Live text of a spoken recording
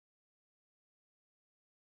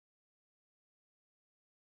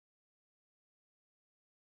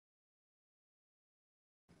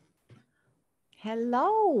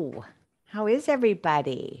Hello. How is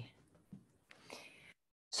everybody?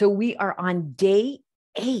 So we are on day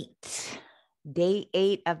eight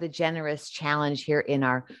of the Generous Challenge here in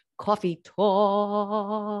our coffee talk.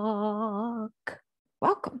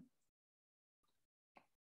 Welcome.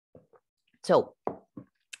 So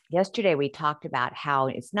yesterday we talked about how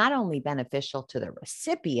it's not only beneficial to the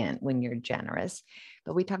recipient when you're generous,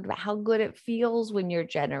 but we talked about how good it feels when you're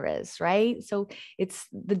generous, right? So it's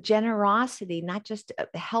the generosity, not just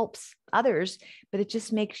helps others, but it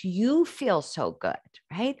just makes you feel so good,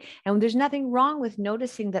 right? And there's nothing wrong with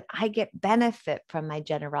noticing that I get benefit from my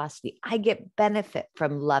generosity. I get benefit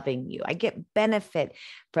from loving you. I get benefit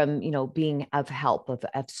from, being of help, of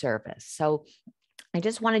service. So I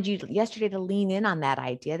just wanted you yesterday to lean in on that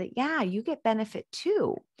idea that, yeah, you get benefit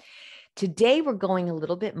too. Today, we're going a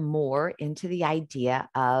little bit more into the idea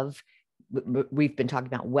of we've been talking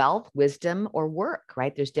about wealth, wisdom, or work,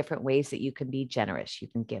 right? There's different ways that you can be generous. You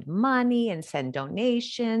can give money and send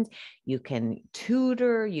donations. You can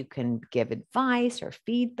tutor. You can give advice or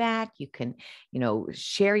feedback. You can,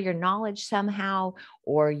 share your knowledge somehow,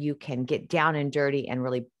 or you can get down and dirty and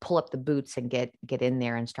really pull up the boots and get in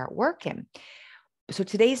there and start working. So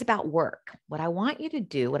today's about work. What I want you to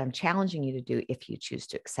do, what I'm challenging you to do, if you choose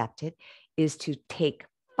to accept it, is to take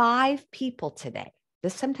 5 people today.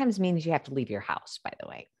 This sometimes means you have to leave your house, by the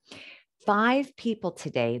way. 5 people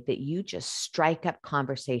today that you just strike up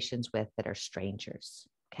conversations with that are strangers.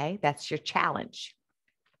 Okay. That's your challenge.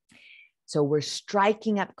 So we're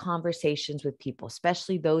striking up conversations with people,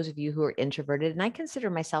 especially those of you who are introverted. And I consider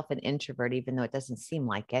myself an introvert, even though it doesn't seem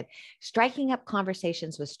like it. Striking up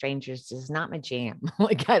conversations with strangers is not my jam.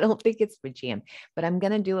 I don't think it's my jam, but I'm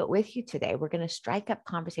going to do it with you today. We're going to strike up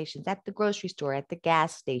conversations at the grocery store, at the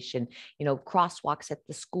gas station, crosswalks at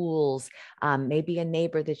the schools, maybe a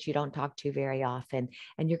neighbor that you don't talk to very often.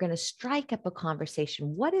 And you're going to strike up a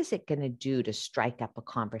conversation. What is it going to do to strike up a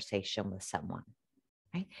conversation with someone?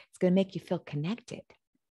 Right? It's going to make you feel connected.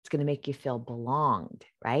 It's going to make you feel belonged,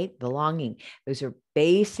 right? Belonging. Those are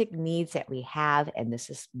basic needs that we have. And this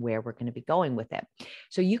is where we're going to be going with it.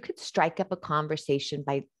 So you could strike up a conversation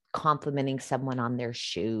by complimenting someone on their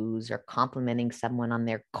shoes or complimenting someone on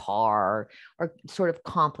their car or sort of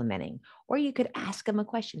complimenting. Or you could ask them a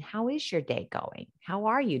question. How is your day going? How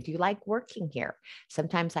are you? Do you like working here?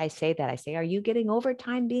 Sometimes I say that. I say, are you getting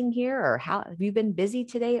overtime being here? Or how have you been busy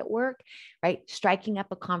today at work? Right? Striking up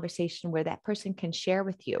a conversation where that person can share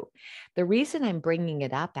with you. The reason I'm bringing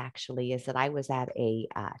it up actually is that I was at a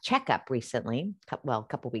checkup recently. Well,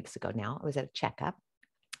 a couple of weeks ago now, I was at a checkup.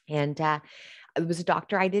 And it was a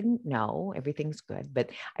doctor I didn't know. Everything's good, but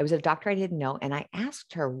I was a doctor I didn't know. And I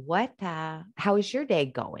asked her, how is your day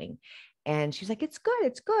going? And she's like, it's good.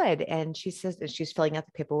 It's good. And she says, and she's filling out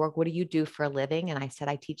the paperwork. What do you do for a living? And I said,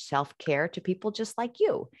 I teach self-care to people just like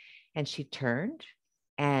you. And she turned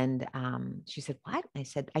and she said, what? I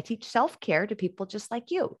said, I teach self-care to people just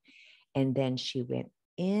like you. And then she went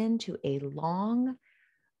into a long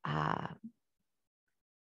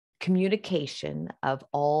communication of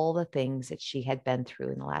all the things that she had been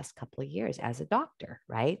through in the last couple of years as a doctor,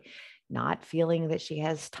 right? Not feeling that she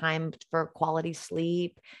has time for quality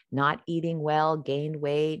sleep, not eating well, gained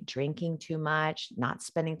weight, drinking too much, not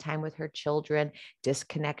spending time with her children,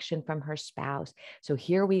 disconnection from her spouse. So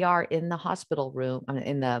here we are in the hospital room,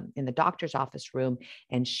 in the doctor's office room,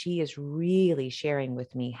 and she is really sharing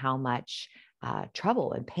with me how much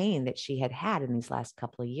trouble and pain that she had in these last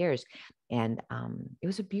couple of years. And it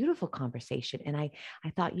was a beautiful conversation. And I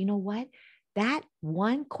thought, you know what? That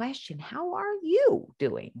one question, how are you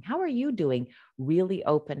doing? How are you doing? Really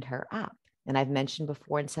opened her up. And I've mentioned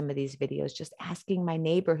before in some of these videos, just asking my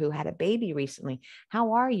neighbor who had a baby recently,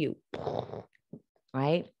 how are you?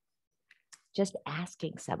 Right? Just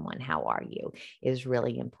asking someone, how are you, is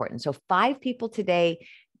really important. So 5 people today,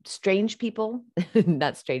 strange people,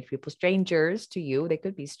 not strange people, strangers to you. They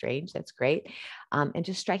could be strange. That's great. And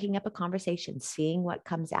just striking up a conversation, seeing what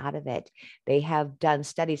comes out of it. They have done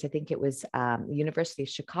studies. I think it was the University of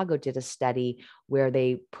Chicago did a study where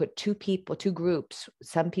they put 2 groups.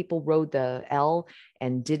 Some people rode the L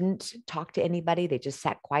and didn't talk to anybody. They just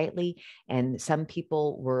sat quietly. And some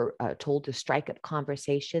people were told to strike up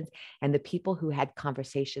conversations. And the people who had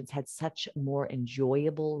conversations had such more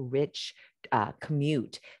enjoyable, rich,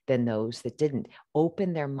 commute than those that didn't.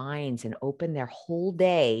 Open their minds and open their whole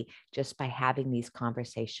day just by having these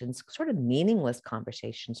conversations, sort of meaningless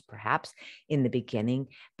conversations, perhaps in the beginning,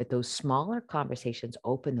 but those smaller conversations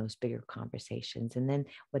open those bigger conversations. And then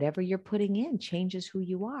whatever you're putting in changes who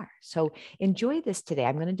you are. So enjoy this today.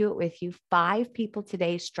 I'm going to do it with you. 5 people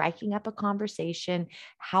today, striking up a conversation.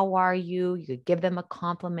 How are you? You could give them a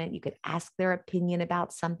compliment. You could ask their opinion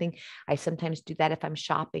about something. I sometimes do that if I'm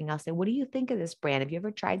shopping. I'll say, what do you think of this brand? Have you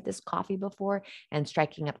ever tried this coffee before? And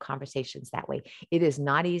striking up conversations that way. It is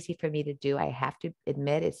not easy for me to do. I have to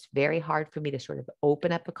admit, it's very hard for me to sort of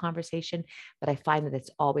open up a conversation, but I find that it's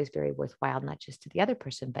always very worthwhile, not just to the other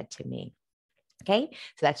person, but to me. Okay,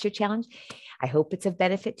 so that's your challenge. I hope it's of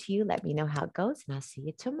benefit to you. Let me know how it goes, and I'll see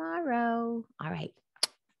you tomorrow. All right,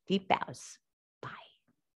 deep bows. Bye.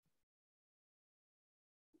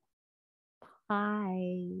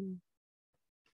 Bye.